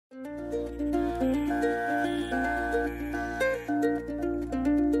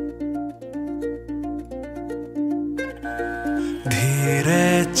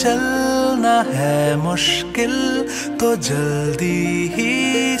चलना है मुश्किल तो जल्दी ही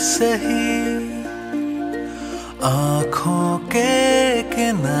सही, आँखों के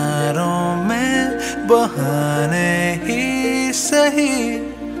किनारों में बहाने ही सही।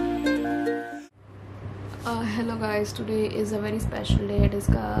 Hello guys, today is a very special day. It is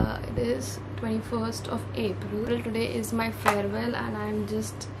 21st of April. Today is my farewell and I'm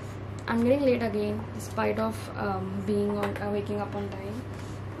getting late again despite of waking up on time.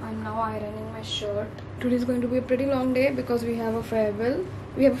 I'm now ironing my shirt. Today is going to be a pretty long day because we have a farewell.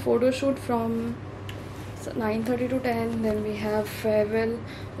 We have a photo shoot from 9:30 to 10, then we have farewell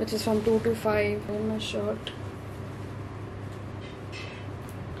which is from 2 to 5. In my shirt,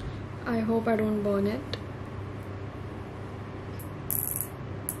 I hope I don't burn it.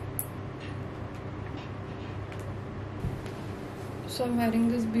 So I'm wearing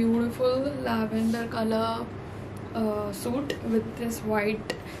this beautiful lavender color suit with this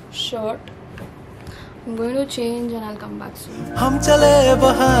white shirt. I'm going to change and I'll come back soon. हम चले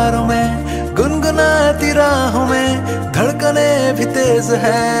बहारों में गुनगुनाती राहों में, धड़कने भी तेज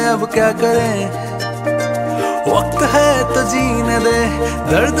है अब क्या करें, वक्त है तो जीने दे,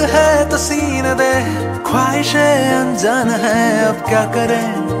 दर्द है तो सीने दे, ख्वाहिशें अनजान है अब क्या करें।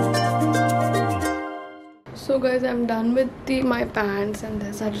 So guys, I'm done with my pants and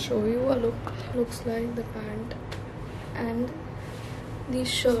this. I'll show you a look. Looks like the pant and the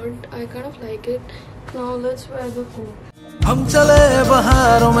shirt. I kind of like it. Now let's wear the coat. हम चले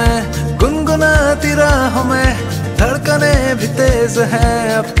बहारों में गुनगुनाती राहों में, धड़कने भी तेज है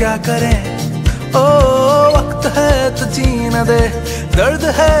अब क्या करें, ओ वक्त है तो जीने दे, दर्द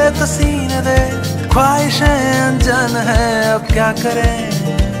है तो सीने दे, ख्वाहिशें अनजान है अब क्या करें।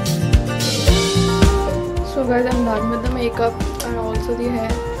 So guys, I'm done with the makeup and also the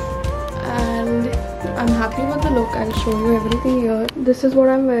hair and I'm happy with the look. I'll show you everything here. This is what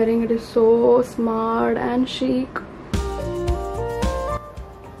I'm wearing. It is so smart and chic.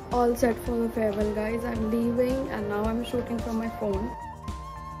 All set for the farewell guys. I'm leaving and now I'm shooting from my phone.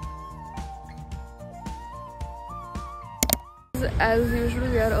 As usual,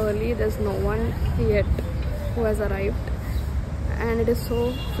 we are early. There's no one yet who has arrived and it is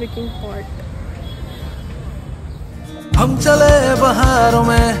so freaking hot. हम चले बहारों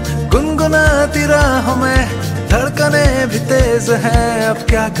में गुनगुनाती राहों में, धड़कने भी तेज है अब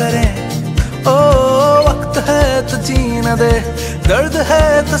क्या करें, ओ वक्त है तो जीने दे, दर्द है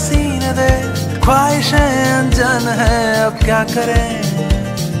तो सीने दे, ख्वाहिशें अनजान है अब क्या करें।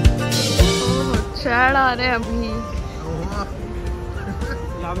 चढ़ आ रहे अभी।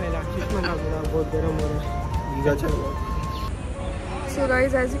 So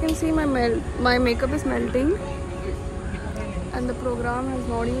guys, as you can see, my makeup is melting. And the program has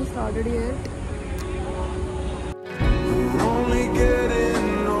not even started yet. We're only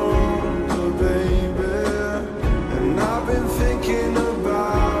getting older, baby, and I've been thinking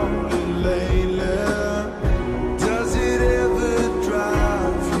about it lately. Does it ever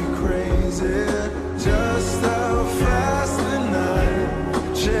drive you crazy? Just how fast the night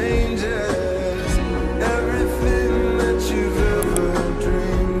changes. Everything that you've ever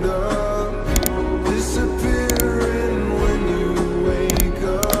dreamed of disappearing when you wake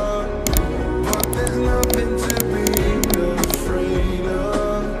up, but there's nothing to be afraid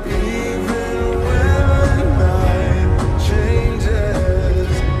of. Even when the night changes,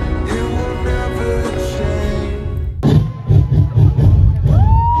 it will never change.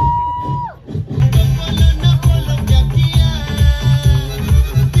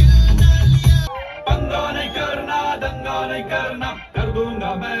 दंगा नहीं करना, कर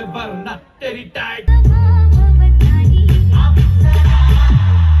दूंगा मैं वरना तेरी tag.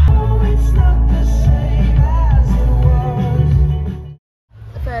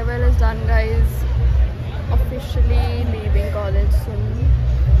 Farewell is done guys. Officially leaving college soon.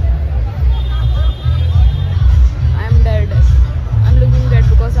 I'm dead. I'm looking dead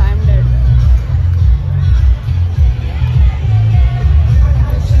because I am dead.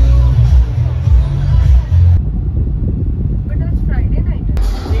 But it's Friday night.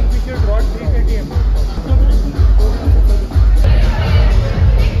 I think we should draw 3:30 am.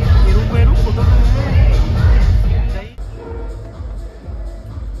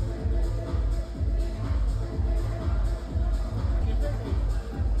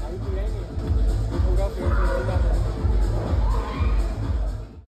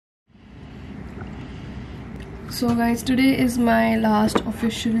 So guys, today is my last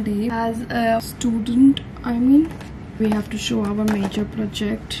official day as a student. I mean, we have to show our major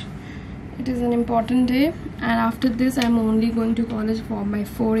project It is an important day, and after this I'm only going to college for my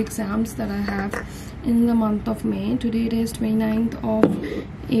 4 exams that I have in the month of May. Today it is 29th of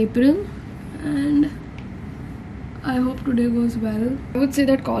April and I hope today goes well. I would say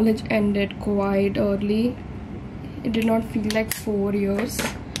that college ended quite early. It did not feel like 4 years.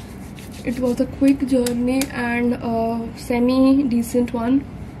 It was a quick journey and a semi-decent one.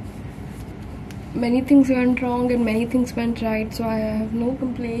 Many things went wrong and many things went right, so I have no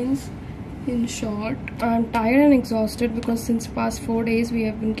complaints. In short, I'm tired and exhausted because since past 4 days we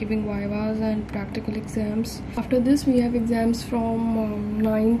have been giving vivas and practical exams. After this we have exams from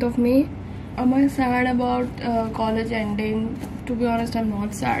 9th of May. Am I sad about college ending? To be honest, I'm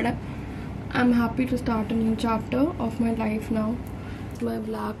not sad. I'm happy to start a new chapter of my life now. It's my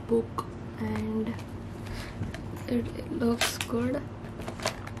black book and it looks good.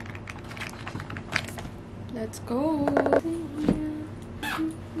 Let's go.